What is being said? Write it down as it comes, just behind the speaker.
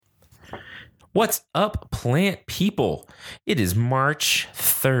What's up, plant people? It is March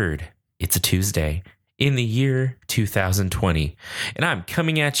 3rd. It's a Tuesday in the year 2020. And I'm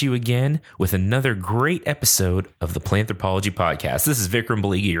coming at you again with another great episode of the Planthropology Podcast. This is Vikram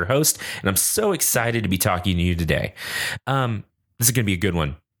Baligi, your host, and I'm so excited to be talking to you today. This is going to be a good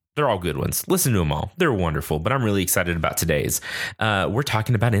one. They're all good ones. Listen to them all. They're wonderful, but I'm really excited about today's. We're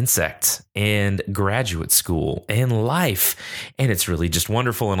talking about insects and graduate school and life, and it's really just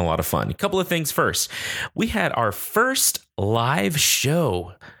wonderful and a lot of fun. A couple of things first. We had our first live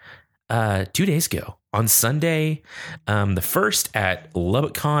show 2 days ago on Sunday, the first at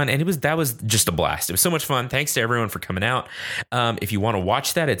LubbockCon, and that was just a blast. It was so much fun. Thanks to everyone for coming out. If you want to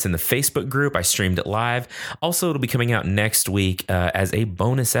watch that, it's in the Facebook group. I streamed it live. Also, it'll be coming out next week as a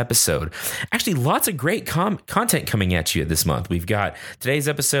bonus episode. Actually, lots of great content coming at you this month. We've got today's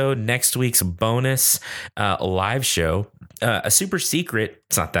episode, next week's bonus live show, a super secret.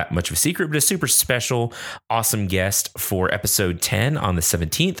 It's not that much of a secret, but a super special, awesome guest for episode 10 on the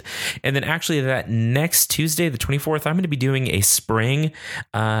 17th. And then actually that next Tuesday, the 24th, I'm going to be doing a spring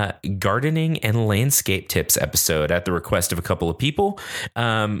gardening and landscape tips episode at the request of a couple of people.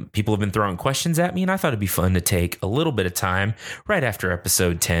 People have been throwing questions at me, and I thought it'd be fun to take a little bit of time right after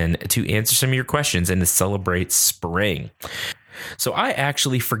episode 10 to answer some of your questions and to celebrate spring. So I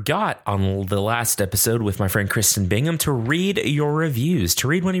actually forgot on the last episode with my friend Kristen Bingham to read one of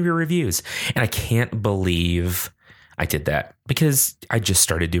your reviews. And I can't believe I did that because I just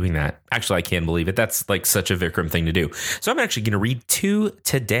started doing that. Actually, I can't believe it. That's like such a Vikram thing to do. So I'm actually going to read two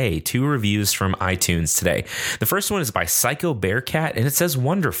reviews from iTunes today. The first one is by Psycho Bearcat, and it says,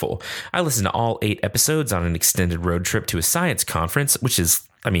 "Wonderful. I listened to all 8 episodes on an extended road trip to a science conference," which is,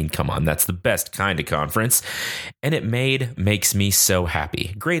 I mean, come on, that's the best kind of conference. "And it makes me so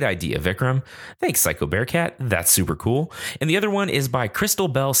happy. Great idea, Vikram." Thanks, Psycho Bearcat. That's super cool. And the other one is by Crystal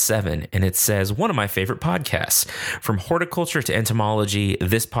Bell 7, and it says, "One of my favorite podcasts. From horticulture to entomology,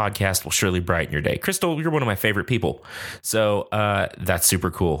 this podcast will surely brighten your day." Crystal, you're one of my favorite people. So that's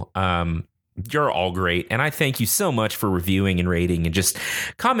super cool. You're all great. And I thank you so much for reviewing and rating and just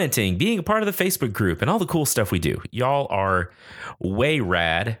commenting, being a part of the Facebook group and all the cool stuff we do. Y'all are way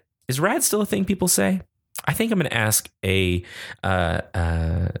rad. Is rad still a thing people say? I think I'm going to ask a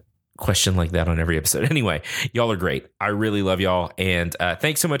question like that on every episode. Anyway, y'all are great. I really love y'all. And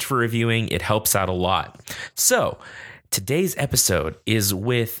thanks so much for reviewing. It helps out a lot. So today's episode is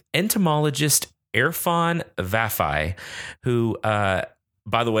with entomologist Irfan Vafai, who,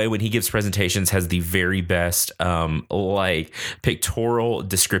 by the way, when he gives presentations, has the very best pictorial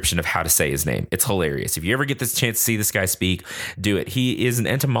description of how to say his name. It's hilarious. If you ever get this chance to see this guy speak, do it. He is an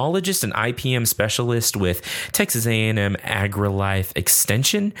entomologist and IPM specialist with Texas A&M AgriLife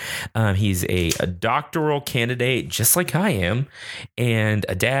Extension. He's a doctoral candidate, just like I am, and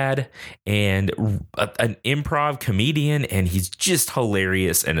a dad, and an improv comedian, and he's just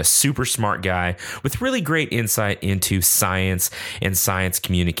hilarious and a super smart guy with really great insight into science and science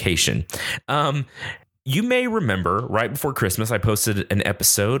communication. You may remember right before Christmas, I posted an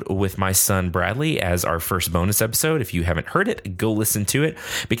episode with my son Bradley as our first bonus episode. If you haven't heard it, go listen to it,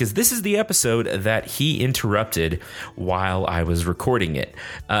 because this is the episode that he interrupted while I was recording it.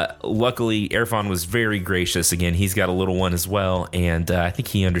 Luckily, Irfan was very gracious. Again, he's got a little one as well, and I think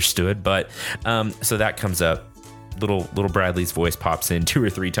he understood. But so that comes up. Little Bradley's voice pops in 2 or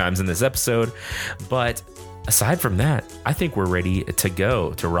 3 times in this episode. But aside from that, I think we're ready to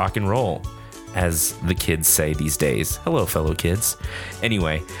go, to rock and roll, as the kids say these days. Hello, fellow kids.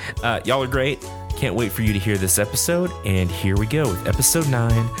 Anyway, y'all are great. Can't wait for you to hear this episode. And here we go with episode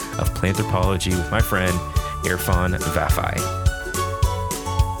 9 of Planthropology with my friend Irfan Vafai.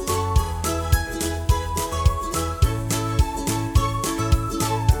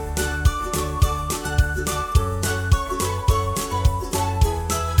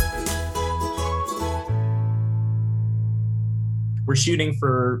 We're shooting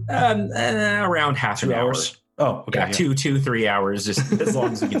for around half 2 an hour. hours. Oh, okay. Yeah, 3 hours, just as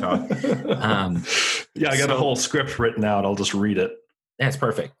long as we can talk. I got a whole script written out. I'll just read it. That's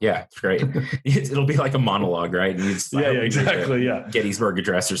perfect. Yeah, it's great. It'll be like a monologue, right? Exactly. Yeah. Gettysburg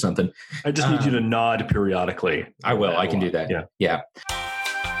Address or something. I just need you to nod periodically. I will. I can do that. Yeah.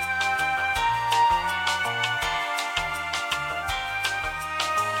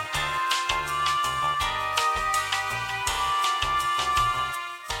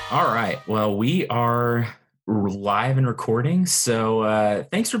 All right. Well, we are live and recording. So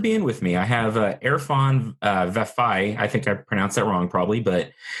thanks for being with me. I have Irfan Vafai, I think I pronounced that wrong probably,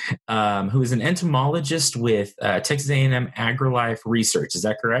 but who is an entomologist with Texas A&M AgriLife Research. Is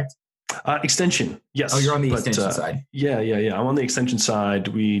that correct? Extension, yes. Oh, you're on the extension side. Yeah. I'm on the extension side.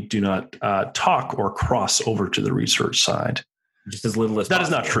 We do not talk or cross over to the research side. Just as little as that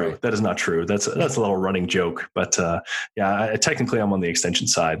possible, is not true. Right? That is not true. That's a little running joke. But technically, I'm on the extension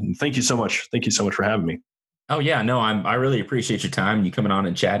side. And thank you so much. Thank you so much for having me. Oh yeah, no, I really appreciate your time, you coming on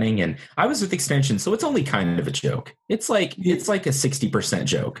and chatting. And I was with Extension, so it's only kind of a joke. It's like a 60%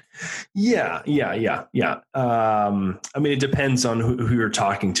 joke. Yeah. I mean, it depends on who you're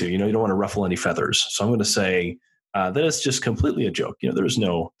talking to. You don't want to ruffle any feathers. So I'm going to say that it's just completely a joke. There's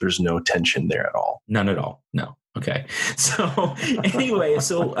no tension there at all. None at all. No. Okay. So anyway,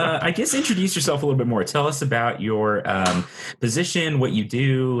 I guess introduce yourself a little bit more. Tell us about your position, what you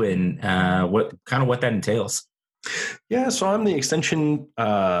do, and what that entails. Yeah, so I'm the extension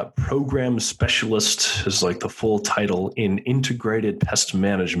program specialist is like the full title in integrated pest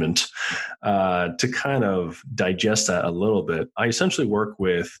management. To kind of digest that a little bit, I essentially work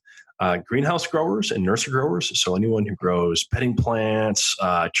with greenhouse growers and nursery growers. So anyone who grows bedding plants,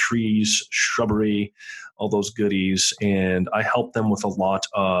 trees, shrubbery, all those goodies. And I help them with a lot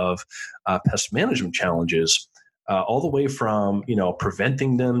of pest management challenges, all the way from,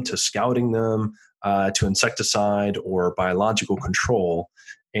 preventing them to scouting them, to insecticide or biological control.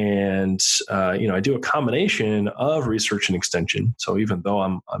 And, I do a combination of research and extension. So even though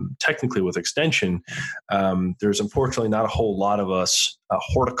I'm technically with extension, there's unfortunately not a whole lot of us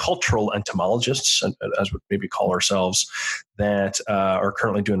horticultural entomologists, as we maybe call ourselves, that are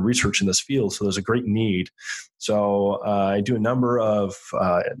currently doing research in this field. So there's a great need. So I do a number of,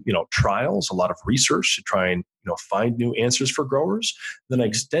 trials, a lot of research to try and, find new answers for growers. Then I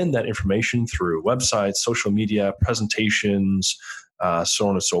extend that information through websites, social media, presentations, so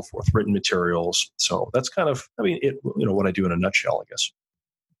on and so forth, written materials. So that's kind of, what I do in a nutshell, I guess.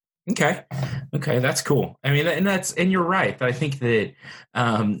 Okay, that's cool. I mean, and you're right. I think that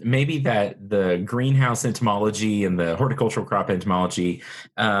maybe that the greenhouse entomology and the horticultural crop entomology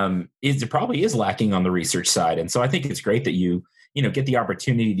probably is lacking on the research side. And so I think it's great that you get the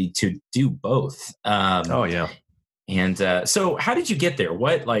opportunity to do both. Oh yeah. And so how did you get there?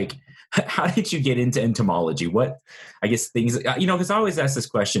 How did you get into entomology? What, I guess, things, because I always ask this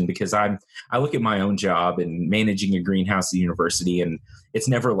question because I look at my own job and managing a greenhouse at university, and it's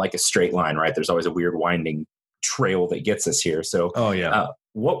never like a straight line, right? There's always a weird winding trail that gets us here. So,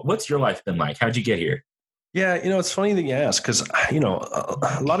 what's your life been like? How'd you get here? Yeah, it's funny that you ask because,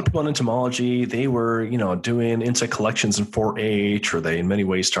 a lot of people in entomology, they were, doing insect collections in 4-H, or they in many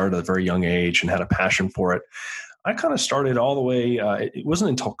ways started at a very young age and had a passion for it. I kind of started all the way, it wasn't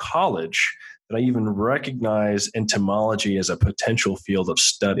until college that I even recognized entomology as a potential field of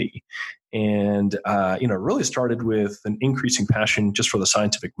study. And, it really started with an increasing passion just for the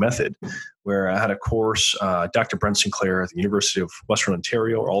scientific method, where I had a course, Dr. Brent Sinclair at the University of Western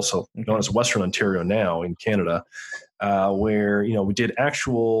Ontario, or also known as Western Ontario now in Canada, where, we did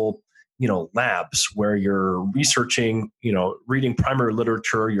actual labs where you're researching, reading primary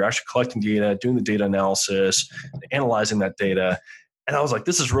literature, you're actually collecting data, doing the data analysis, analyzing that data. And I was like,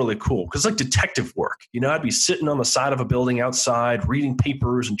 this is really cool because it's like detective work. I'd be sitting on the side of a building outside, reading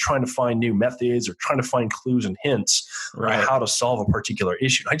papers and trying to find new methods or trying to find clues and hints on how to solve a particular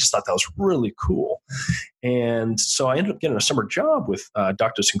issue. I just thought that was really cool. And so I ended up getting a summer job with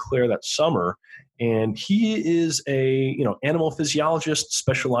Dr. Sinclair that summer. And he is a, animal physiologist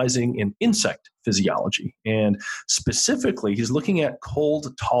specializing in insect physiology. And specifically, he's looking at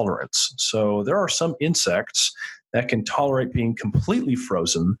cold tolerance. So there are some insects that can tolerate being completely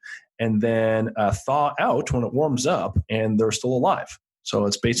frozen and then thaw out when it warms up and they're still alive. So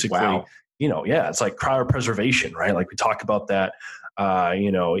it's basically, it's like cryopreservation, right? Like we talk about that.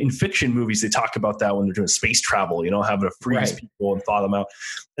 In fiction movies, they talk about that when they're doing space travel, having to freeze people and thaw them out.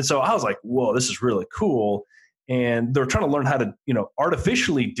 And so I was like, whoa, this is really cool. And they're trying to learn how to,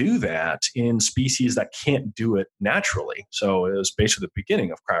 artificially do that in species that can't do it naturally. So it was basically the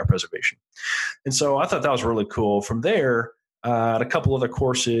beginning of cryopreservation. And so I thought that was really cool. From there, I had a couple other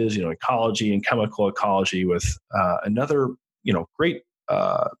courses, ecology and chemical ecology with another, great,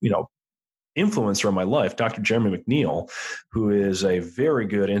 influencer in my life, Dr. Jeremy McNeil, who is a very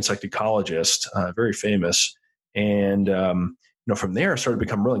good insect ecologist, very famous. And, from there, I started to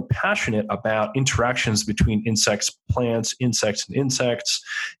become really passionate about interactions between insects, plants, insects, and insects.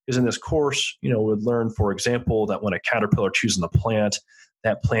 Because in this course, we'd learn, for example, that when a caterpillar chews on the plant,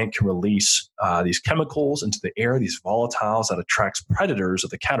 that plant can release these chemicals into the air, these volatiles that attracts predators of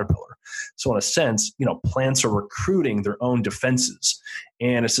the caterpillar. So in a sense, plants are recruiting their own defenses.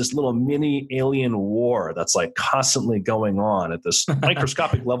 And it's this little mini alien war that's like constantly going on at this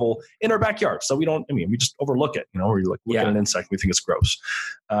microscopic level in our backyard. So we just overlook it, where you look at an insect and we think it's gross.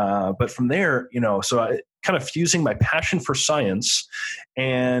 But from there, so I kind of fusing my passion for science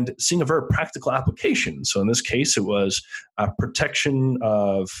and seeing a very practical application. So in this case, it was protection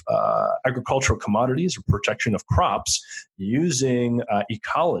of agricultural commodities or protection of crops using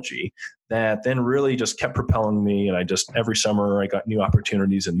ecology that then really just kept propelling me. And every summer I got new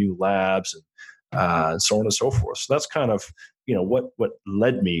opportunities and new labs and so on and so forth. So that's kind of, what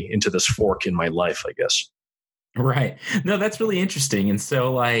led me into this fork in my life, I guess. Right. No, that's really interesting. And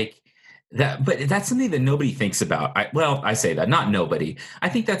so but that's something that nobody thinks about. I say that, not nobody. I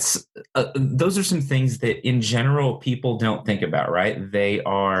think those are some things that in general people don't think about, right? They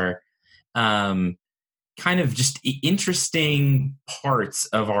are kind of just interesting parts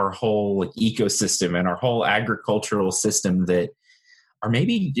of our whole ecosystem and our whole agricultural system that are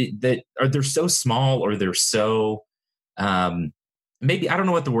they're so small, or they're so maybe, I don't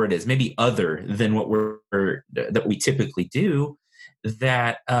know what the word is, maybe other than what that we typically do,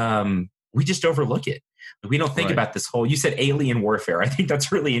 that we just overlook it. We don't think about this whole, you said alien warfare. I think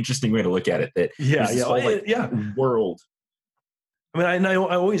that's a really interesting way to look at it. That world. I mean, I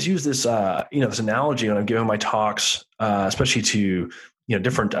always use this, this analogy when I'm giving my talks, especially to,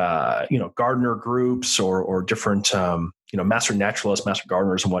 different, gardener groups or different, master naturalists, master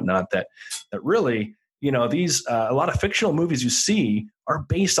gardeners and whatnot, that really, these, a lot of fictional movies you see are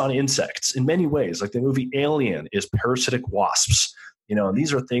based on insects in many ways. Like the movie Alien is parasitic wasps.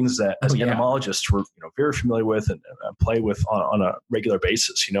 These are things that as entomologists we're very familiar with and play with on a regular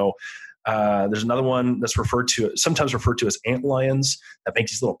basis. There's another one that's sometimes referred to as ant lions that make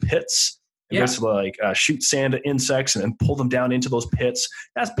these little pits and basically shoot sand at insects and then pull them down into those pits.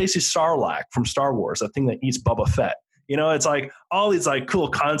 That's basically Sarlacc from Star Wars, that thing that eats Boba Fett. It's like all these like cool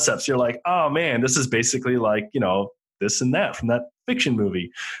concepts. You're like, oh man, this is basically like, this and that from that fiction movie.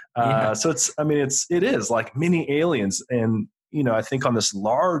 So it is like mini aliens. And, I think on this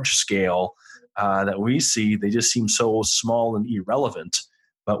large scale that we see, they just seem so small and irrelevant.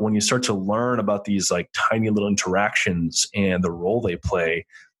 But when you start to learn about these like tiny little interactions and the role they play,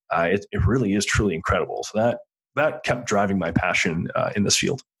 it really is truly incredible. So that kept driving my passion in this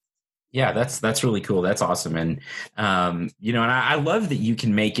field. Yeah, that's really cool. That's awesome. And, and I love that you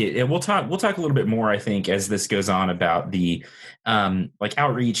can make it, and we'll talk a little bit more, I think, as this goes on about the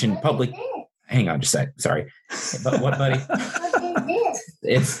outreach and public. Hang on just a sec. Sorry. But what, buddy?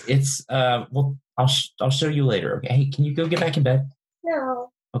 It's well, I'll show you later. Okay. Hey, can you go get back in bed?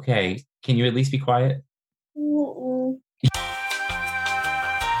 No. Okay. Can you at least be quiet? Mm-mm.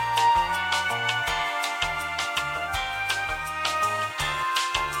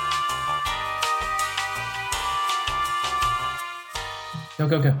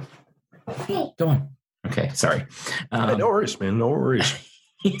 Go. Go on. Okay. Sorry. No worries, man. No worries.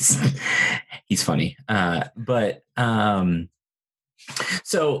 He's funny.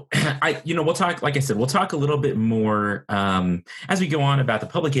 So we'll talk, like I said, we'll talk a little bit more as we go on about the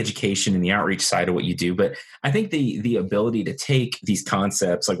public education and the outreach side of what you do. But I think the ability to take these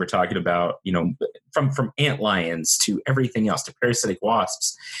concepts, like we're talking about, from ant lions to everything else to parasitic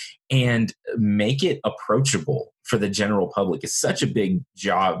wasps, and make it approachable for the general public is such a big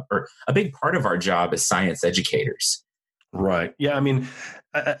job, or a big part of our job as science educators. Right. Yeah. I mean,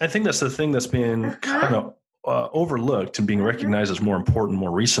 I think that's the thing that's been kind of overlooked and being recognized as more important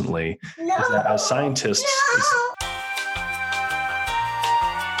more recently, is that as scientists,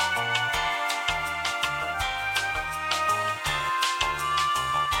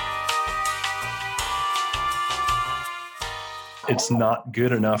 it's not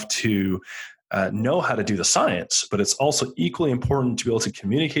good enough to know how to do the science, but it's also equally important to be able to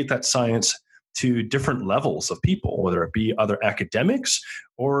communicate that science to different levels of people, whether it be other academics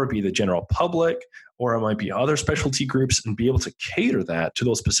or it be the general public, or it might be other specialty groups, and be able to cater that to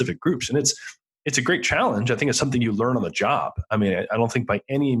those specific groups. And it's a great challenge. I think it's something you learn on the job. I mean, I don't think by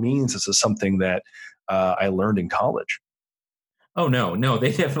any means this is something that I learned in college. Oh no,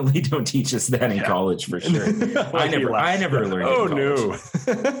 they definitely don't teach us that in college for sure. I never learned. Oh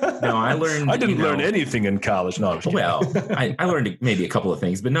no, I learned. I didn't learn anything in college. No, I learned maybe a couple of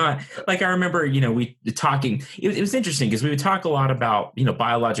things, but not like I remember. We talking. It was interesting because we would talk a lot about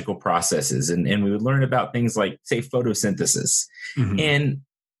biological processes, and we would learn about things like, say, photosynthesis, and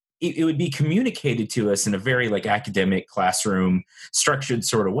it would be communicated to us in a very like academic classroom structured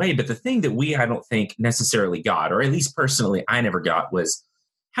sort of way. But the thing that I don't think necessarily got, or at least personally, I never got, was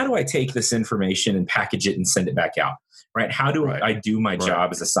how do I take this information and package it and send it back out? Right? How do I do my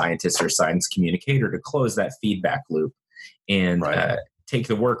job as a scientist or science communicator to close that feedback loop and take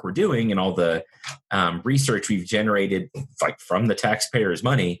the work we're doing and all the research we've generated, like from the taxpayers'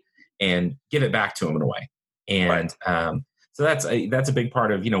 money, and give it back to them in a way. And so that's a big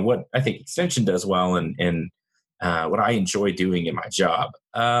part of what I think Extension does well, and what I enjoy doing in my job.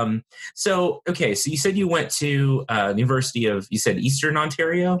 So you said you went to the University of, you said Eastern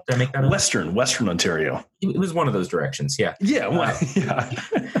Ontario? Did I make that up? Western Ontario. It was one of those directions, yeah. Yeah,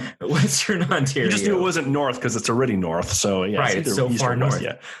 Western Ontario. You just knew it wasn't north because it's already north. So yeah, right, it's so far north.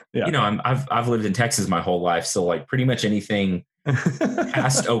 Yeah. I've lived in Texas my whole life, so like pretty much anything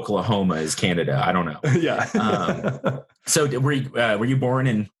past Oklahoma is Canada. I don't know. Yeah. So were you born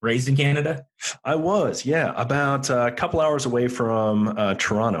and raised in Canada? I was, yeah, about a couple hours away from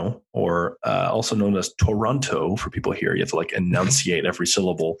Toronto, or also known as Toronto for people here. You have to like enunciate every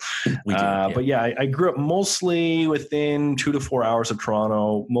syllable. We do, yeah. But yeah, I grew up mostly within 2 to 4 hours of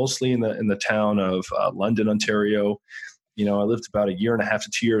Toronto, mostly in the town of London, Ontario. I lived about a year and a half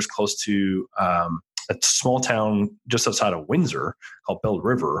to 2 years close to a small town just outside of Windsor called Belle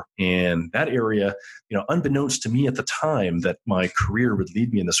River. And that area, unbeknownst to me at the time that my career would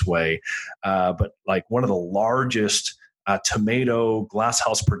lead me in this way, but like one of the largest tomato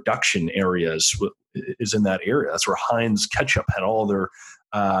glasshouse production areas is in that area. That's where Heinz Ketchup had all their,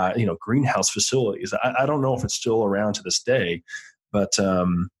 greenhouse facilities. I don't know if it's still around to this day, but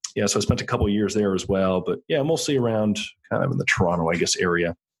so I spent a couple of years there as well. But yeah, mostly around kind of in the Toronto, I guess,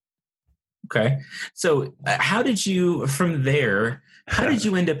 area. Okay. So how did you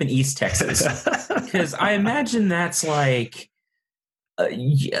end up in East Texas? Because I imagine that's like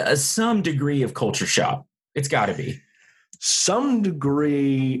some degree of culture shock. It's got to be. Some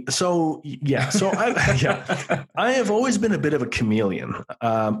degree. So yeah. So I have always been a bit of a chameleon.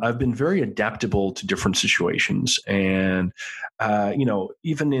 I've been very adaptable to different situations, and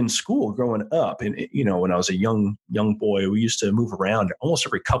even in school growing up, and when I was a young boy, we used to move around almost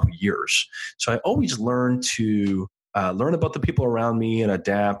every couple of years. So I always learned to learn about the people around me and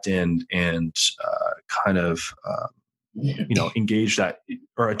adapt and kind of. Engage that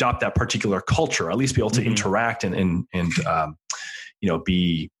or adopt that particular culture, at least be able to interact and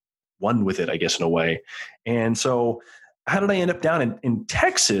be one with it, I guess, in a way. And so how did I end up down in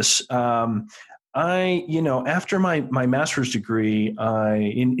Texas? After my master's degree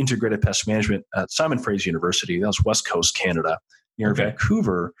in integrated pest management at Simon Fraser University, that was West Coast Canada near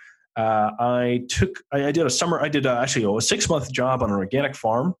Vancouver. I did a 6-month job on an organic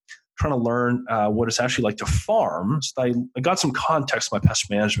farm, trying to learn what it's actually like to farm. So I got some context in my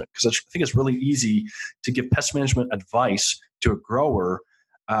pest management, because I think it's really easy to give pest management advice to a grower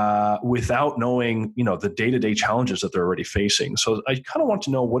without knowing, the day-to-day challenges that they're already facing. So I kind of want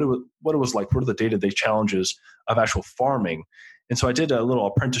to know what it was like. What are the day-to-day challenges of actual farming? And so I did a little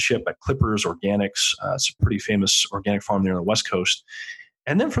apprenticeship at Clippers Organics. It's a pretty famous organic farm there on the West Coast.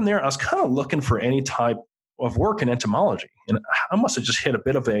 And then from there, I was kind of looking for any type of work in entomology. And I must have just hit a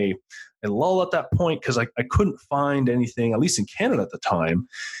bit of a lull at that point, because I couldn't find anything, at least in Canada at the time.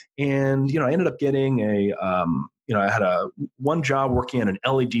 And, I ended up getting I had one job working in an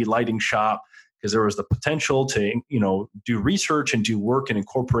LED lighting shop, because there was the potential to, do research and do work in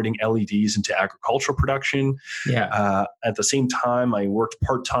incorporating LEDs into agricultural production. Yeah. At the same time, I worked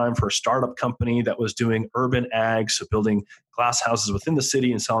part-time for a startup company that was doing urban ag, so building glass houses within the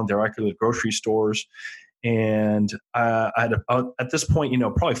city and selling directly to grocery stores. And I had at this point,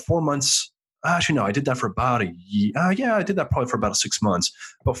 probably 4 months. Actually, no, I did that for about a year. I did that probably for about 6 months.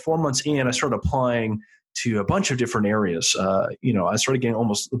 About 4 months in, I started applying to a bunch of different areas. I started getting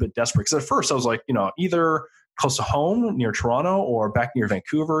almost a little bit desperate, because at first I was like, either close to home near Toronto or back near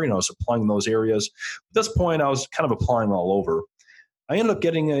Vancouver. I was applying in those areas. At this point, I was kind of applying all over. I ended up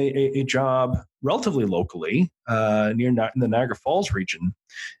getting a job relatively locally in the Niagara Falls region.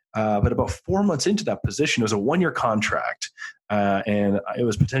 But about 4 months into that position, it was a 1-year contract, and it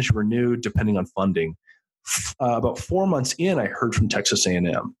was potentially renewed depending on funding. About 4 months in, I heard from Texas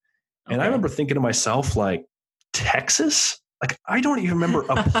A&M. And I remember thinking to myself, like, Texas? Like, I don't even remember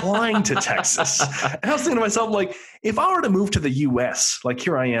applying to Texas. And I was thinking to myself, like, if I were to move to the U.S., like,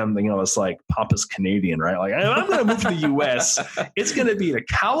 here I am, it's like pompous Canadian, right? Like, if I'm going to move to the U.S., it's going to be to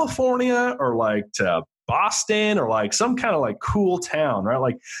California or like to Boston or like some kind of like cool town, right?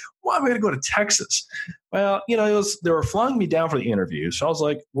 Like, why am I going to go to Texas? Well, they were flying me down for the interview. So I was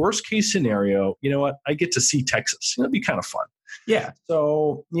like, worst case scenario, you know what? I get to see Texas. It'd be kind of fun. Yeah.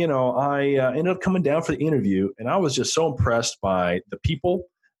 So, I ended up coming down for the interview, and I was just so impressed by the people,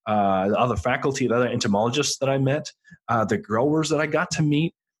 the other faculty, the other entomologists that I met, the growers that I got to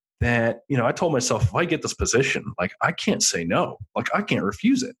meet. that, I told myself, if I get this position, like I can't say no, like I can't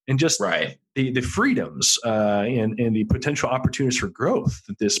refuse it. And just Right. the freedoms and the potential opportunities for growth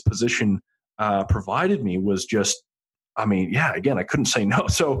that this position provided me was just, again, I couldn't say no.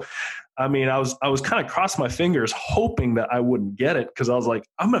 So, I was kind of crossing my fingers hoping that I wouldn't get it, because I was like,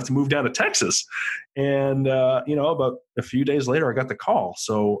 I'm gonna have to move down to Texas. And, about a few days later, I got the call.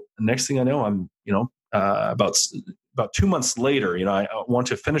 So next thing I know, I'm, about 2 months later, I want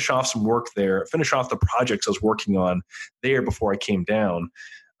to finish off some work there, finish off the projects I was working on there before I came down.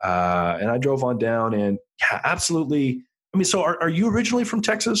 And I drove on down, and absolutely. So are you originally from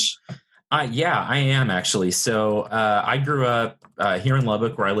Texas? Yeah, I am actually. So I grew up here in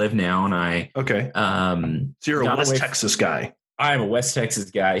Lubbock, where I live now, and I okay. So you're a West Texas guy. I'm a West Texas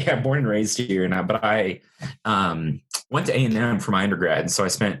guy. Yeah, born and raised here, but I went to A&M for my undergrad, and so I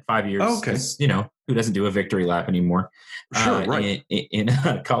spent 5 years. Okay. Who doesn't do a victory lap anymore? Sure, right. In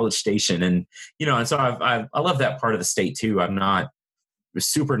College Station, and and so I love that part of the state too. I'm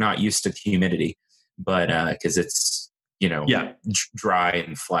super not used to the humidity, but because it's dry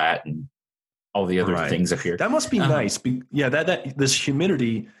and flat and all the other things up here. That must be nice. That this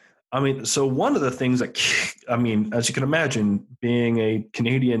humidity. So one of the things that, as you can imagine, being a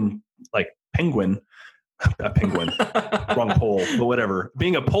Canadian penguin, wrong pole, but whatever,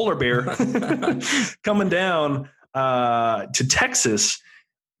 being a polar bear coming down to Texas,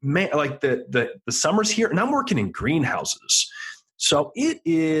 man, the summers here, and I'm working in greenhouses. So it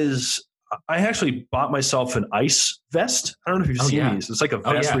is, I actually bought myself an ice vest. I don't know if you've seen these. It's like a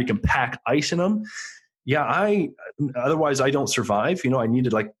vest where you can pack ice in them. Yeah, otherwise I don't survive. I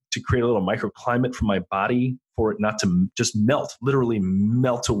needed to create a little microclimate for my body for it not to just literally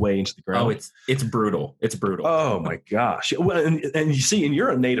melt away into the ground. Oh, it's brutal. It's brutal. Oh my gosh. Well, and you see, and you're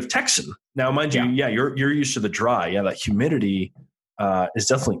a native Texan. Now, mind you, you're used to the dry. Yeah, that humidity is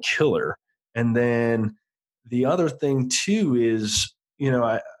definitely killer. And then the other thing too is,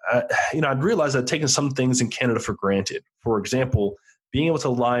 I'd realized I'd taken some things in Canada for granted. For example, being able to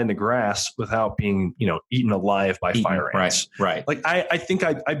lie in the grass without being, eaten alive by fire ants. Right. I think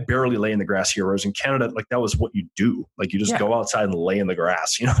I barely lay in the grass here. Whereas in Canada, that was what you do. You just go outside and lay in the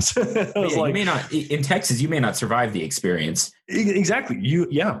grass. You may not in Texas. You may not survive the experience. Exactly.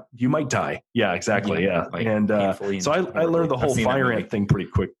 You might die. Yeah, exactly. Yeah. And so I learned the whole fire ant thing pretty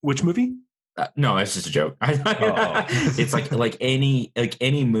quick. Which movie? No, it's just a joke. It's like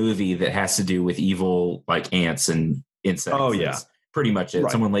any movie that has to do with evil ants and insects. Oh yeah. Pretty much it. Right.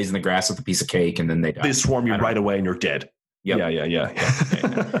 Someone lays in the grass with a piece of cake and then they die. They swarm you right away and you're dead. Yep.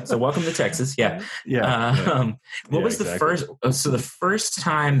 Yeah. So welcome to Texas. Yeah. What was the first? So the first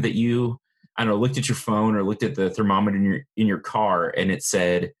time that you, looked at your phone or looked at the thermometer in your car and it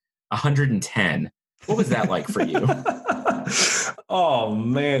said 110. What was that like for you? Oh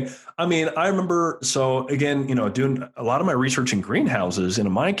man. I remember, so again, doing a lot of my research in greenhouses, and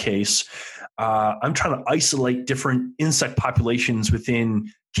in my case, I'm trying to isolate different insect populations within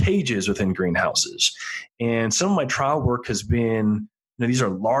cages within greenhouses. And some of my trial work has been, these are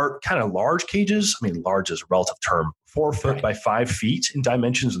large cages. Large is a relative term, 4 foot by 5 feet in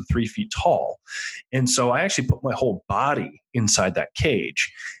dimensions and 3 feet tall. And so I actually put my whole body inside that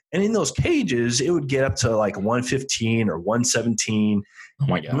cage. And in those cages, it would get up to 115 or 117. Oh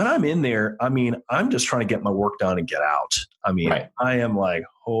my God. When I'm in there, I'm just trying to get my work done and get out. I am like,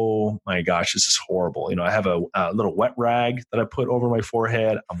 oh my gosh, this is horrible. I have a little wet rag that I put over my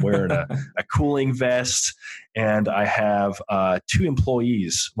forehead. I'm wearing a cooling vest, and I have 2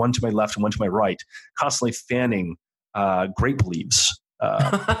 employees, one to my left and one to my right, constantly fanning grape leaves.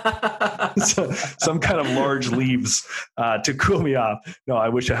 Some kind of large leaves to cool me off. No, I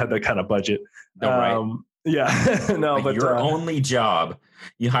wish I had that kind of budget. Yeah, no, but your only job,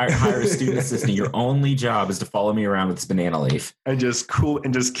 you hire a student assistant. Your only job is to follow me around with this banana leaf and just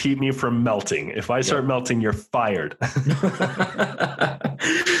keep me from melting. If I start melting, you're fired.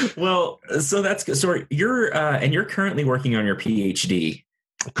 Well, so that's good. So you're currently working on your PhD.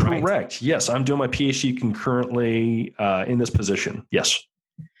 Correct. Right? Yes, I'm doing my PhD concurrently in this position. Yes.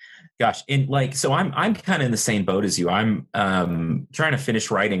 Gosh, and so I'm kind of in the same boat as you. I'm trying to finish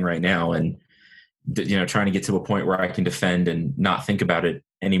writing right now, and trying to get to a point where I can defend and not think about it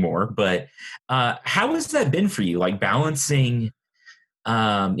anymore. But how has that been for you? Balancing,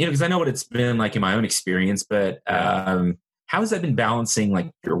 because I know what it's been like in my own experience. But how has that been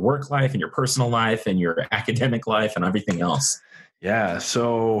balancing your work life and your personal life and your academic life and everything else? Yeah.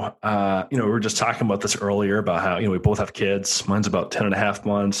 So, we were just talking about this earlier about how, we both have kids. Mine's about 10 and a half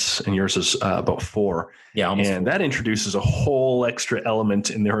months and yours is about 4. Yeah. Almost and 4. That introduces a whole extra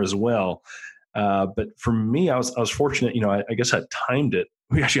element in there as well. But for me, I was fortunate. I guess I timed it.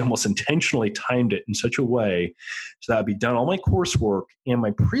 We actually almost intentionally timed it in such a way so that I'd be done all my coursework and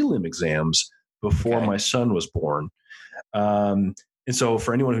my prelim exams before my son was born. And so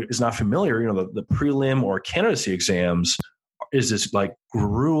for anyone who is not familiar, the prelim or candidacy exams is this like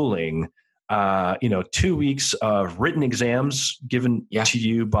grueling, 2 weeks of written exams given to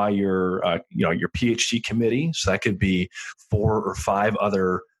you by your PhD committee. So that could be 4 or 5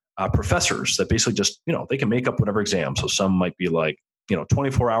 other professors that basically just, they can make up whatever exam. So some might be like,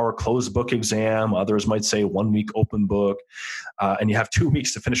 24-hour closed book exam. Others might say 1 week open book. And you have 2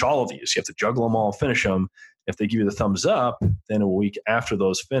 weeks to finish all of these. You have to juggle them all, finish them. If they give you the thumbs up, then a week after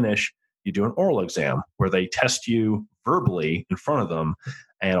those finish, you do an oral exam where they test you verbally in front of them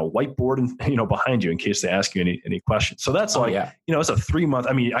and a whiteboard, behind you in case they ask you any questions. So that's it's a 3-month.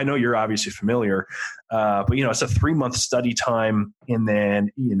 I mean, I know you're obviously familiar, but it's a 3-month study time and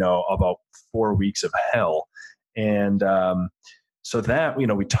then, about 4 weeks of hell. And, so that,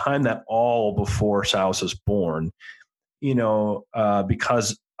 we timed that all before Silas was born,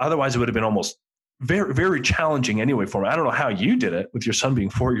 because otherwise it would have been almost very, very challenging anyway for me. I don't know how you did it with your son being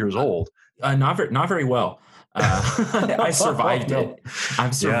 4 years old. Not very well. I survived it.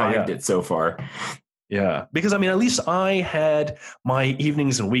 I've survived it so far. Yeah. Because at least I had my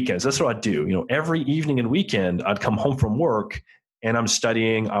evenings and weekends. That's what I'd do. Every evening and weekend I'd come home from work and I'm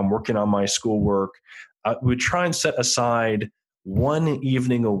studying, I'm working on my schoolwork. We'd try and set aside 1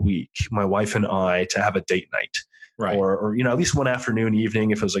 evening a week, my wife and I, to have a date night. Right. Or at least one afternoon,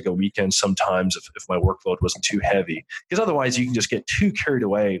 evening, if it was like a weekend sometimes, if my workload wasn't too heavy. Because otherwise you can just get too carried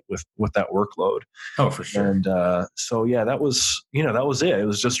away with that workload. Oh, for sure. And that was it. It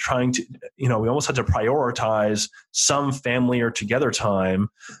was just trying to, we almost had to prioritize some family or together time.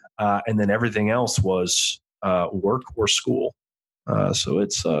 And then everything else was work or school. So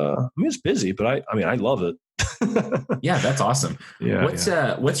it's busy, but I love it. Yeah, that's awesome. Yeah.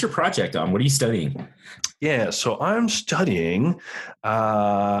 What's your project on? What are you studying? Yeah, so I'm studying.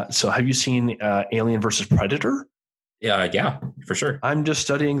 So have you seen Alien versus Predator? Yeah, for sure. I'm just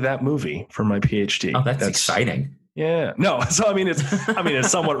studying that movie for my PhD. Oh, that's exciting. Yeah. No. So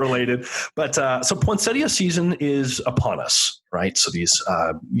it's somewhat related, but so poinsettia season is upon us, right? So these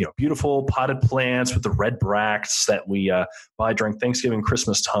beautiful potted plants with the red bracts that we buy during Thanksgiving,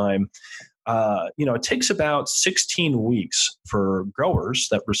 Christmas time. It takes about 16 weeks for growers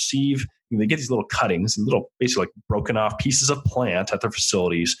that receive. They get these little cuttings, basically like broken off pieces of plant at their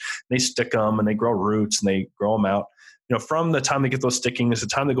facilities. They stick them and they grow roots and they grow them out. From the time they get those stickings, the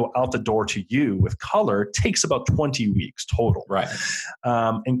time they go out the door to you with color takes about 20 weeks total. Right.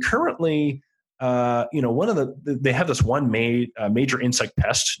 And currently, they have this one major insect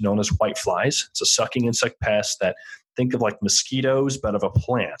pest known as whiteflies. It's a sucking insect pest that, think of like mosquitoes, but of a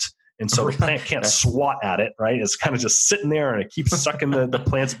plant. And so the plant can't swat at it, right? It's kind of just sitting there and it keeps sucking the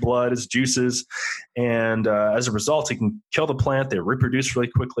plant's blood, its juices. And as a result, it can kill the plant. They reproduce really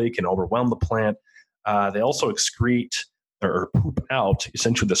quickly, can overwhelm the plant. They also excrete or poop out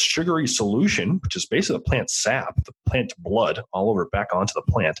essentially the sugary solution, which is basically the plant sap, the plant blood all over back onto the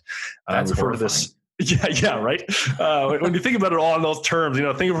plant. That's refer to this. Yeah, right. When you think about it all in those terms,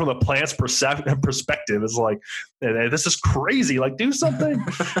 think from the plant's perspective, it's like, this is crazy. Like, do something.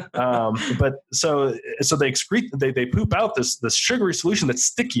 But so they excrete, they poop out this sugary solution that's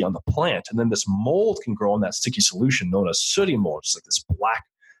sticky on the plant, and then this mold can grow in that sticky solution known as sooty mold. It's like this black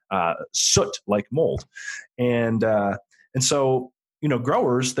soot-like mold, and so.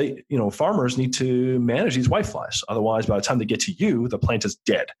 Growers, farmers need to manage these whiteflies. Otherwise, by the time they get to you, the plant is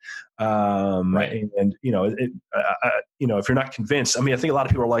dead. Right. And if you're not convinced, I think a lot of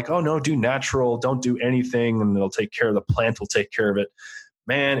people are like, oh no, do natural, don't do anything, and they'll take care of the plant. Will take care of it.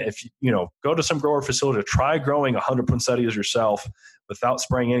 Man, if go to some grower facility, try growing 100 poinsettias yourself without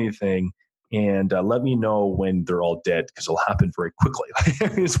spraying anything. And let me know when they're all dead, because it'll happen very quickly.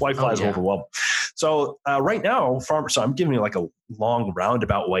 These whiteflies will overwhelm. So right now, so I'm giving you like a long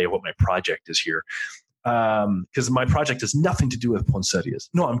roundabout way of what my project is here, because my project has nothing to do with poinsettias.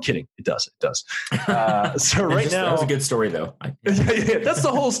 No, I'm kidding. It does. So right now, that was a good story though. Yeah, that's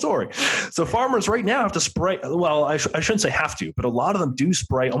the whole story. So farmers right now have to spray. Well, I shouldn't say have to, but a lot of them do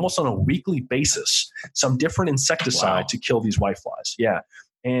spray almost on a weekly basis some different insecticide to kill these whiteflies. Yeah.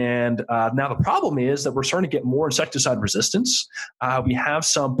 And now the problem is that we're starting to get more insecticide resistance. We have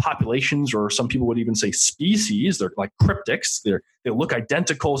some populations, or some people would even say species, they're like cryptics. They look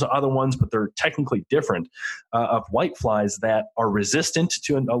identical to other ones, but they're technically different, of whiteflies that are resistant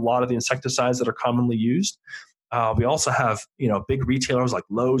to a lot of the insecticides that are commonly used. We also have, big retailers like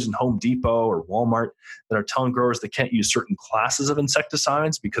Lowe's and Home Depot or Walmart that are telling growers they can't use certain classes of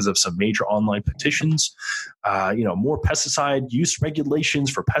insecticides because of some major online petitions. More pesticide use regulations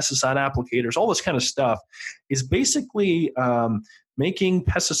for pesticide applicators, all this kind of stuff is basically making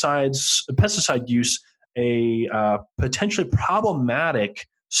pesticide use a potentially problematic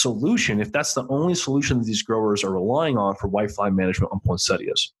solution if that's the only solution that these growers are relying on for whitefly management on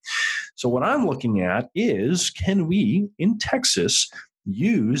poinsettias. So what I'm looking at is, can we in Texas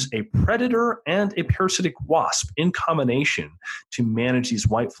use a predator and a parasitic wasp in combination to manage these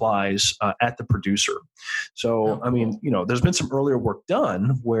whiteflies at the producer? So, there's been some earlier work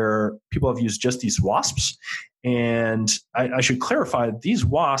done where people have used just these wasps. And I should clarify, these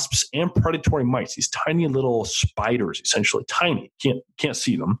wasps and predatory mites, these tiny little spiders, essentially tiny, can't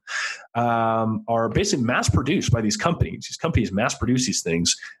see them, are basically mass produced by these companies. These companies mass produce these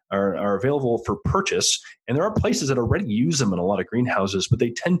things, are available for purchase. And there are places that already use them in a lot of greenhouses, but they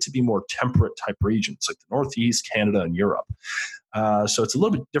tend to be more temperate type regions like the Northeast, Canada, and Europe. So it's a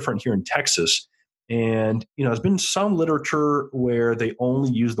little bit different here in Texas. And, there's been some literature where they only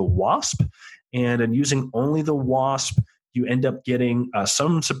use the wasp. And in using only the wasp, you end up getting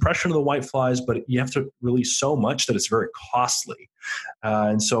some suppression of the whiteflies, but you have to release so much that it's very costly.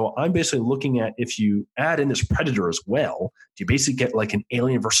 And so I'm basically looking at, if you add in this predator as well, you basically get like an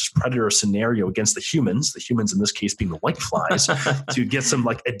alien versus predator scenario against the humans in this case being the whiteflies, to get some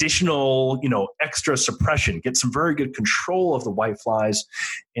like additional, extra suppression, get some very good control of the whiteflies.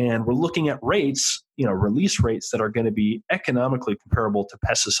 And we're looking at rates, release rates that are going to be economically comparable to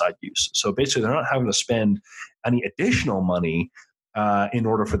pesticide use. So basically they're not having to spend any additional money in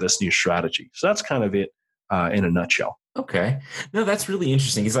order for this new strategy. So that's kind of it in a nutshell. Okay. No, that's really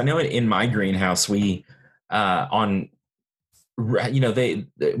interesting, because I know in my greenhouse, we whitefly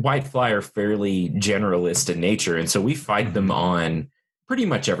are fairly generalist in nature. And so we fight them on pretty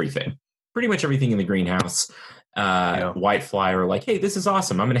much everything in the greenhouse. Whitefly are like, hey, this is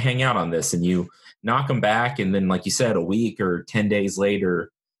awesome, I'm going to hang out on this. And you knock them back. And then, like you said, a week or 10 days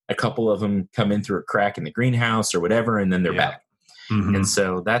later, a couple of them come in through a crack in the greenhouse or whatever, and then they're back. Mm-hmm. And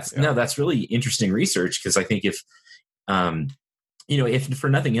so that's really interesting research, because I think if for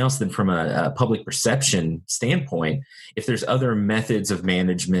nothing else than from a public perception standpoint, if there's other methods of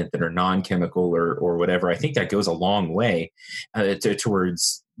management that are non-chemical or whatever, I think that goes a long way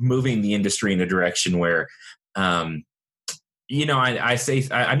towards moving the industry in a direction where, I say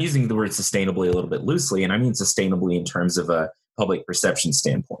I'm using the word sustainably a little bit loosely, and I mean sustainably in terms of a public perception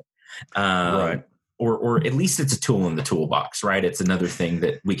standpoint. Right. Or at least it's a tool in the toolbox, right? It's another thing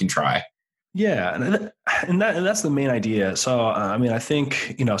that we can try. Yeah, and that's the main idea. So, I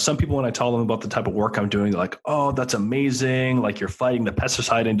think, some people, when I tell them about the type of work I'm doing, they're like, oh, that's amazing. Like, you're fighting the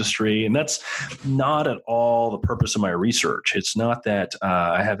pesticide industry. And that's not at all the purpose of my research. It's not that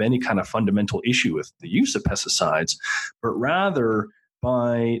I have any kind of fundamental issue with the use of pesticides, but rather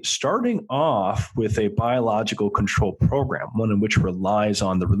by starting off with a biological control program, one in which relies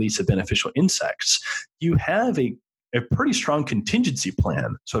on the release of beneficial insects, you have a pretty strong contingency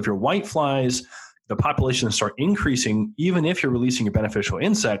plan. So if your whiteflies, the population start increasing, even if you're releasing your beneficial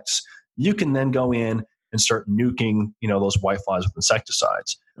insects, you can then go in and start nuking, those whiteflies with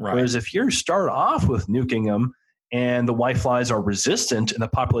insecticides. Right. Whereas if you start off with nuking them and the whiteflies are resistant and the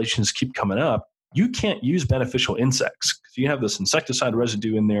populations keep coming up, you can't use beneficial insects because you have this insecticide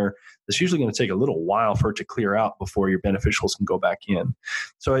residue in there. It's usually going to take a little while for it to clear out before your beneficials can go back in.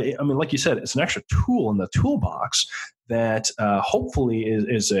 So, like you said, it's an extra tool in the toolbox that hopefully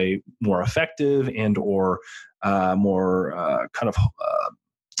is a more effective and or more kind of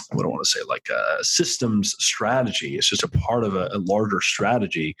what I want to say, like a systems strategy. It's just a part of a larger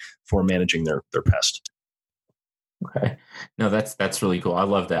strategy for managing their pest. Okay. No, that's really cool. I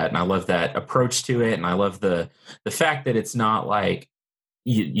love that. And I love that approach to it. And I love the fact that it's not like,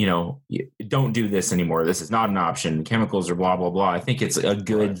 you don't do this anymore. This is not an option. Chemicals are blah, blah, blah. I think it's a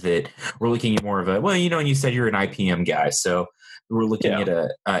good that we're looking at more of a, and you said you're an IPM guy. So we're looking at a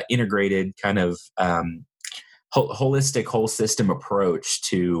integrated kind of holistic whole system approach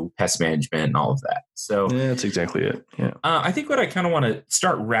to pest management and all of that. So yeah, that's exactly it. Yeah. I think what I kind of want to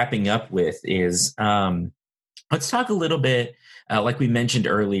start wrapping up with is, let's talk a little bit, like we mentioned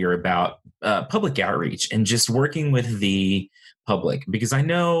earlier, about public outreach and just working with the public. Because I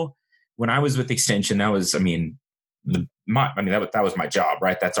know when I was with Extension, that was, that was my job,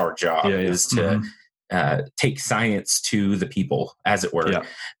 right? That's our job, is to take science to the people, as it were.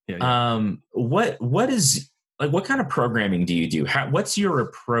 What is, like, what kind of programming do you do? What's your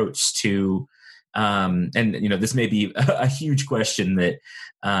approach to, and this may be a huge question that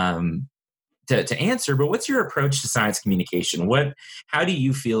to answer, but what's your approach to science communication? How do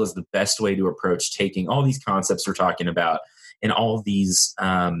you feel is the best way to approach taking all these concepts we're talking about and all these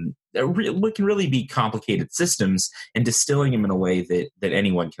what can really be complicated systems and distilling them in a way that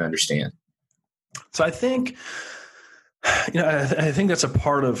anyone can understand? So I think, I think that's a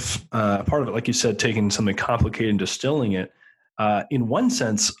part of it. Like you said, taking something complicated and distilling it. In one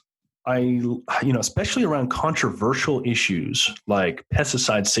sense, especially around controversial issues like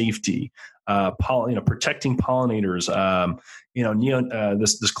pesticide safety, protecting pollinators,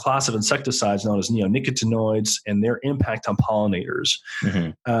 this class of insecticides known as neonicotinoids and their impact on pollinators.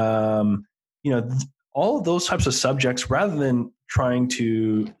 Mm-hmm. All of those types of subjects, rather than trying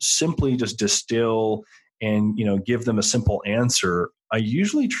to simply just distill and, give them a simple answer, I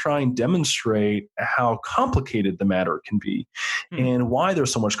usually try and demonstrate how complicated the matter can be and why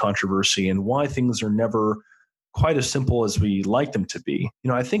there's so much controversy and why things are never quite as simple as we like them to be.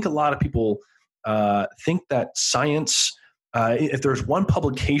 I think a lot of people think that science, if there's one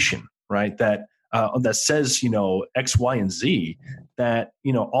publication, right, that says, X, Y, and Z, that,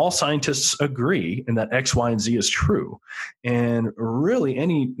 all scientists agree and that X, Y, and Z is true. And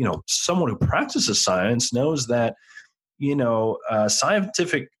really someone who practices science knows that,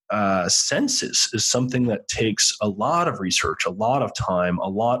 scientific census is something that takes a lot of research, a lot of time, a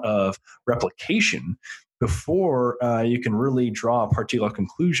lot of replication before you can really draw a particular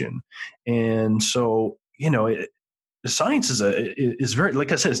conclusion. And so, science is very,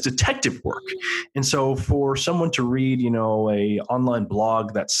 like I said, it's detective work. And so for someone to read, a online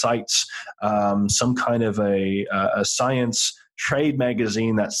blog that cites some kind of a science trade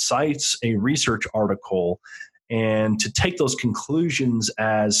magazine that cites a research article, and to take those conclusions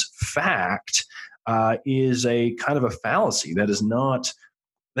as fact is a kind of a fallacy. That is not,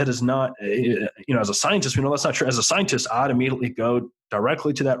 as a scientist, we know that's not true. As a scientist, I'd immediately go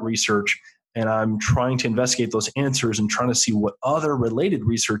directly to that research, and I'm trying to investigate those answers and trying to see what other related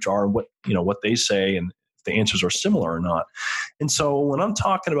research are and what they say and if the answers are similar or not. And so when I'm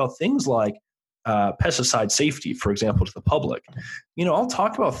talking about things like pesticide safety, for example, to the public, I'll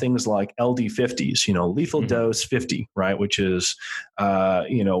talk about things like LD50s, lethal dose 50, right? Which is,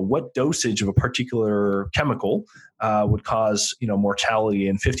 what dosage of a particular chemical would cause, mortality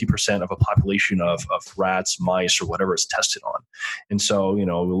in 50% of a population of rats, mice, or whatever it's tested on. And so, we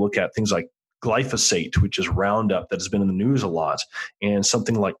look at things like glyphosate, which is Roundup that has been in the news a lot, and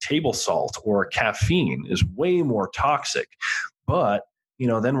something like table salt or caffeine is way more toxic. But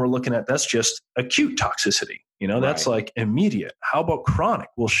then we're looking at, that's just acute toxicity. That's like immediate. How about chronic?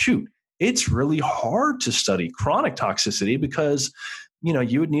 Well, shoot, it's really hard to study chronic toxicity because,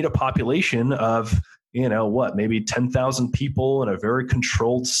 you would need a population of, maybe 10,000 people in a very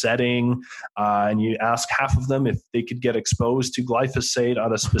controlled setting. And you ask half of them if they could get exposed to glyphosate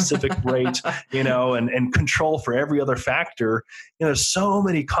at a specific rate, and control for every other factor. There's so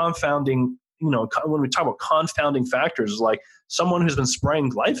many confounding, when we talk about confounding factors, like someone who's been spraying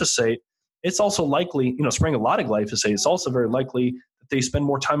glyphosate, it's also likely, spraying a lot of glyphosate, it's also very likely that they spend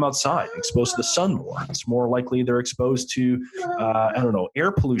more time outside, exposed to the sun more. It's more likely they're exposed to,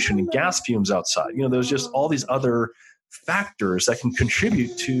 air pollution and gas fumes outside. There's just all these other factors that can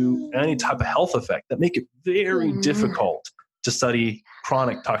contribute to any type of health effect that make it very difficult to study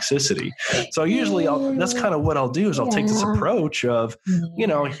chronic toxicity. So usually that's kind of what I'll do is I'll take this approach of,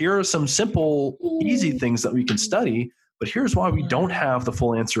 here are some simple, easy things that we can study, but here's why we don't have the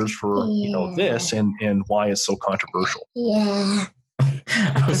full answers for, this and why it's so controversial. Yeah.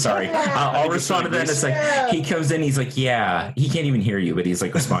 I'm sorry. I'll respond to that in a second. He comes in, he's like, yeah, he can't even hear you, but he's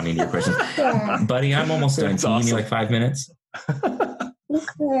like responding to your questions. Buddy, I'm almost done. Can you give me like 5 minutes?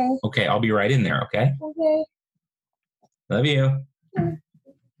 Okay, I'll be right in there, okay? Okay. Love you.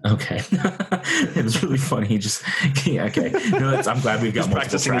 Okay. It was really funny. Okay. No, I'm glad we've got multiple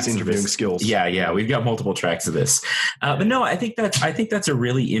practicing tracks his interviewing skills. Yeah. We've got multiple tracks of this. But no, I think that's a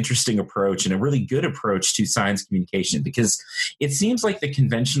really interesting approach and a really good approach to science communication, because it seems like the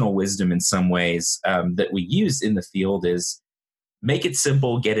conventional wisdom in some ways that we use in the field is make it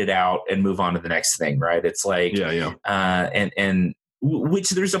simple, get it out, and move on to the next thing, right? It's like, and which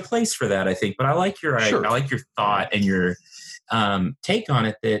there's a place for that, I think. But I like your I like your thought and your take on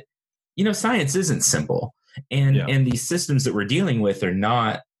it that, science isn't simple. And these systems that we're dealing with are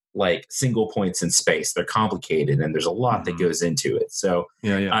not like single points in space. They're complicated and there's a lot that goes into it. So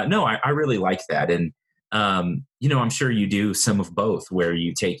no, I really like that. And, I'm sure you do some of both, where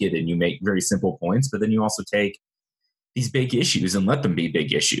you take it and you make very simple points, but then you also take these big issues and let them be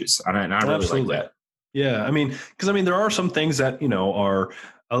big issues. And I really like that. Yeah. Because there are some things that, are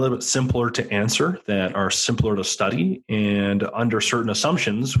a little bit simpler to answer, that are simpler to study, and under certain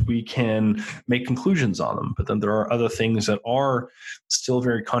assumptions, we can make conclusions on them. But then there are other things that are still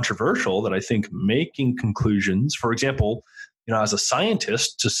very controversial that I think making conclusions, for example, as a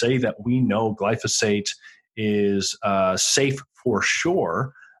scientist, to say that we know glyphosate is safe for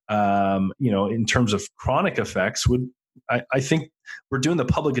sure, in terms of chronic effects, I think we're doing the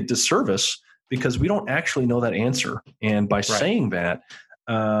public a disservice because we don't actually know that answer. And by saying that,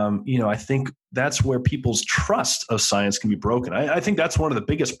 I think that's where people's trust of science can be broken. I think that's one of the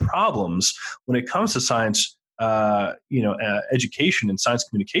biggest problems when it comes to science, education and science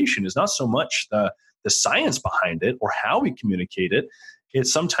communication is not so much the science behind it or how we communicate it.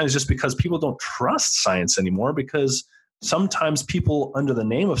 It's sometimes just because people don't trust science anymore, because sometimes people under the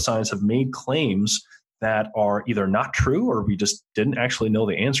name of science have made claims that are either not true or we just didn't actually know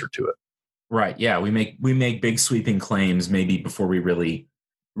the answer to it. Right. Yeah. We make big sweeping claims maybe before we really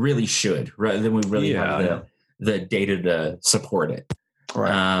should, rather than we really have the data to support it.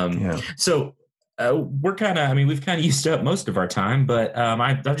 Right. So we've kind of used up most of our time, but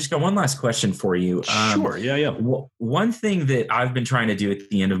I've just got one last question for you. Sure. Yeah. One thing that I've been trying to do at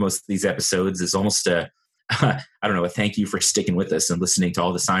the end of most of these episodes is almost a thank you for sticking with us and listening to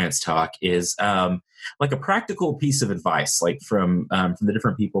all the science talk, is like a practical piece of advice, like from the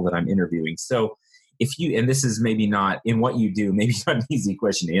different people that I'm interviewing. So if you, and this is maybe not in what you do, maybe not an easy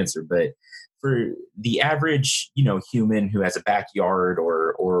question to answer, but for the average, human who has a backyard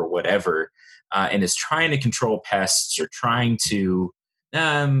or whatever, and is trying to control pests or trying to,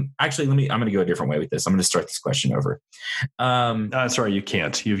 I'm going to go a different way with this. I'm going to start this question over. Sorry, you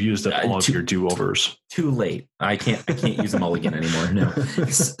can't. You've used up all of your do-overs. Too late. I can't use them all again anymore. No.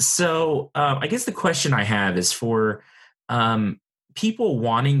 So I guess the question I have is for people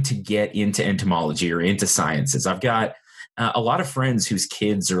wanting to get into entomology or into sciences. I've got a lot of friends whose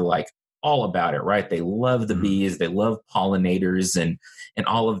kids are like all about it, right? They love the bees, they love pollinators and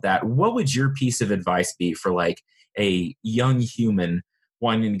all of that. What would your piece of advice be for like a young human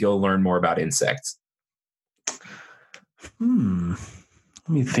wanting to go learn more about insects? Let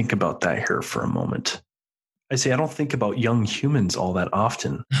me think about that here for a moment. I don't think about young humans all that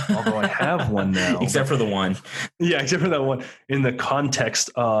often, although I have one now. Except for the one. Yeah, except for that one. In the context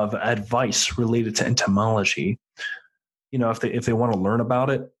of advice related to entomology, if they want to learn about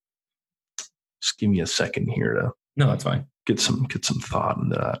it, just give me a second here to. No, that's fine. Get some thought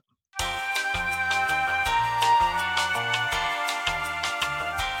into that.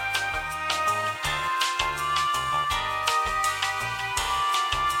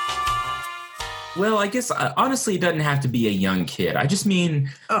 Well, I guess honestly, it doesn't have to be a young kid. I just mean,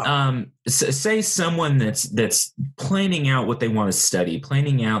 say someone that's planning out what they want to study,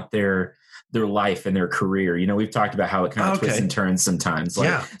 planning out their life and their career. We've talked about how it kind of twists and turns sometimes.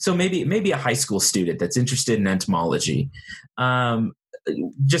 So maybe a high school student that's interested in entomology. What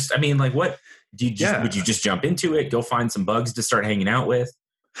would you just jump into it? Go find some bugs to start hanging out with?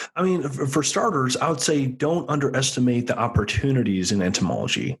 I mean, for starters, I would say don't underestimate the opportunities in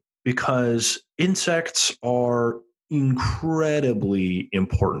entomology, because insects are incredibly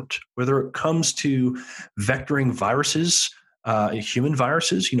important, whether it comes to vectoring viruses, human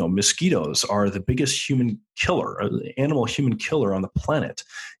viruses. Mosquitoes are the biggest human killer, animal human killer on the planet.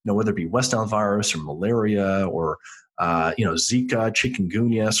 Whether it be West Nile virus or malaria or Zika,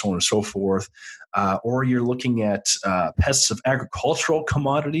 chikungunya, so on and so forth. Or you're looking at pests of agricultural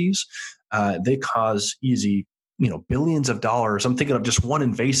commodities. They cause easy billions of dollars. I'm thinking of just one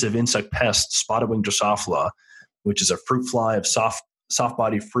invasive insect pest, spotted wing Drosophila, which is a fruit fly of soft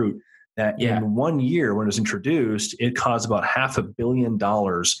body fruit that in 1 year, when it was introduced, it caused about $500 million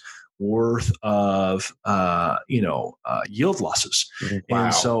worth of yield losses. Wow.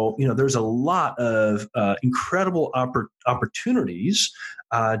 And so there's a lot of incredible opportunities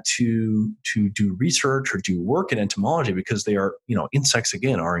to do research or do work in entomology, because they are insects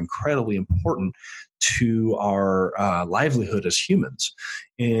again are incredibly important to our livelihood as humans.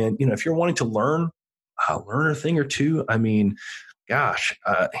 And if you're wanting to learn a thing or two, I mean, gosh,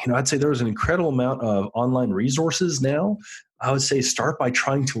 I'd say there's an incredible amount of online resources now. I would say start by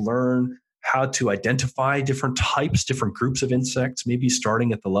trying to learn how to identify different types, different groups of insects, maybe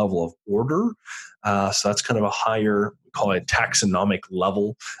starting at the level of order. So that's kind of a higher, we call it taxonomic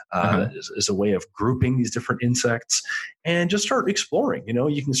level, is a way of grouping these different insects, and just start exploring.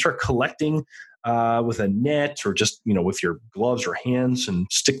 You can start collecting with a net, or just with your gloves or hands, and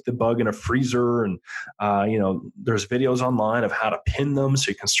stick the bug in a freezer. And there's videos online of how to pin them, so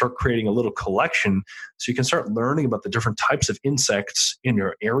you can start creating a little collection, so you can start learning about the different types of insects in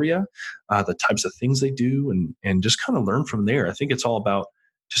your area, the types of things they do, and just kind of learn from there. I think it's all about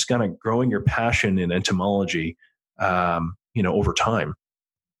just kind of growing your passion in entomology, over time.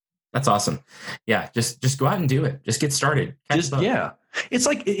 That's awesome. Yeah. Just go out and do it. Just get started. Yeah. It's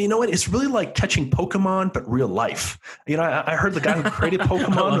like, it's really like catching Pokemon, but real life. I heard the guy who created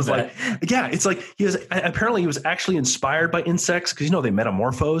Pokemon was like, yeah, it's like he was actually inspired by insects because, they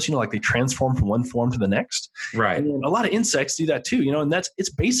metamorphose, like they transform from one form to the next. Right. And a lot of insects do that too, and it's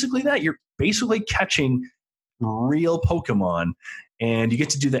basically that you're basically catching real Pokemon, and you get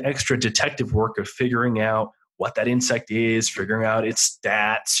to do the extra detective work of figuring out what that insect is, figuring out its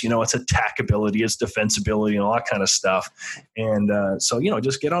stats, its attack ability, its defense ability, and all that kind of stuff. And so,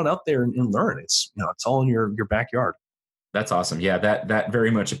 just get on out there and learn. It's, it's all in your backyard. That's awesome. Yeah, that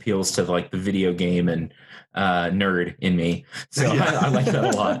very much appeals to like the video game and nerd in me. So yeah. I like that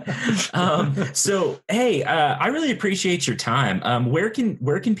a lot. So, hey, I really appreciate your time. Where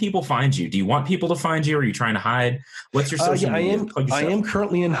can people find you? Do you want people to find you? Or are you trying to hide? What's your social media? I am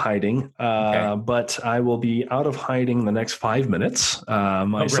currently in hiding, but I will be out of hiding in the next 5 minutes.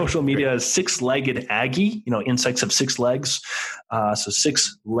 My social media is Six-Legged Aggie. Insects have 6 legs. So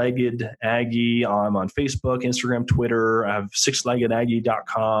Six-Legged Aggie. I'm on Facebook, Instagram, Twitter. I have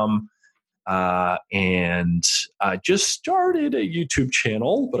sixleggedaggie.com. And I just started a YouTube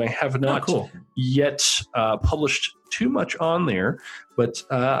channel, but I have not yet published too much on there. But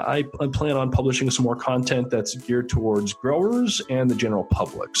I plan on publishing some more content that's geared towards growers and the general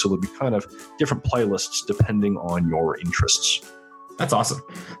public. So there'll be kind of different playlists depending on your interests. That's awesome.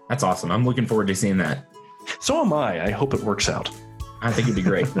 I'm looking forward to seeing that. So am I. I hope it works out. I think it'd be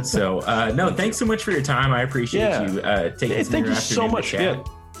great. So, no, thanks so much for your time. I appreciate you taking some of your afternoon so much.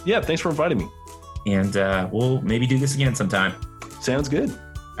 Yeah, thanks for inviting me. And we'll maybe do this again sometime. Sounds good.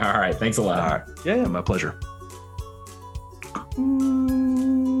 All right. Thanks a lot. All right. Yeah, my pleasure.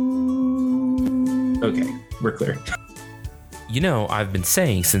 Okay, we're clear. I've been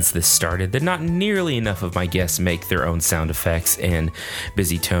saying since this started that not nearly enough of my guests make their own sound effects and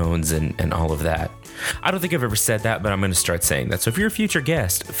busy tones and all of that. I don't think I've ever said that, but I'm going to start saying that. So if you're a future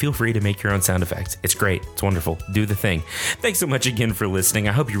guest, feel free to make your own sound effects. It's great. It's wonderful. Do the thing. Thanks so much again for listening.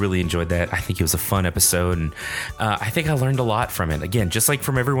 I hope you really enjoyed that. I think it was a fun episode, and I think I learned a lot from it. Again, just like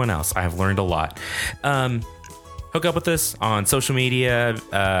from everyone else, I have learned a lot. Hook up with us on social media,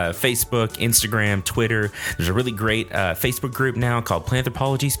 Facebook, Instagram, Twitter. There's a really great Facebook group now called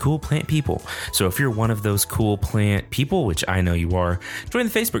Planthropology's Cool Plant People. So if you're one of those cool plant people, which I know you are, join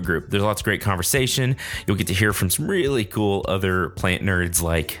the Facebook group. There's lots of great conversation. You'll get to hear from some really cool other plant nerds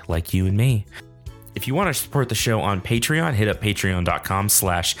like you and me. If you want to support the show on Patreon, hit up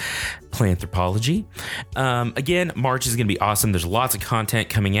patreon.com/planthropology. Again, March is going to be awesome. There's lots of content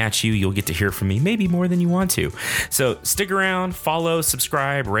coming at you. You'll get to hear from me, maybe more than you want to. So stick around, follow,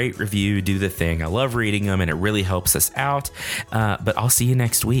 subscribe, rate, review, do the thing. I love reading them, and it really helps us out. But I'll see you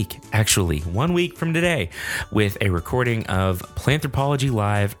next week, actually 1 week from today, with a recording of Planthropology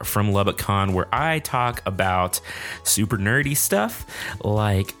Live from LubbockCon, where I talk about super nerdy stuff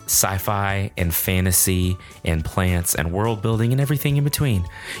like sci-fi and fantasy and plants and world building and everything in between.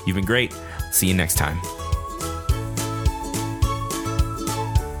 You've been great. See you next time.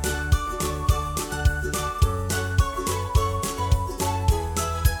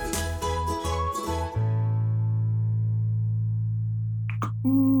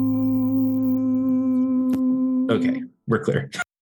 Okay, we're clear.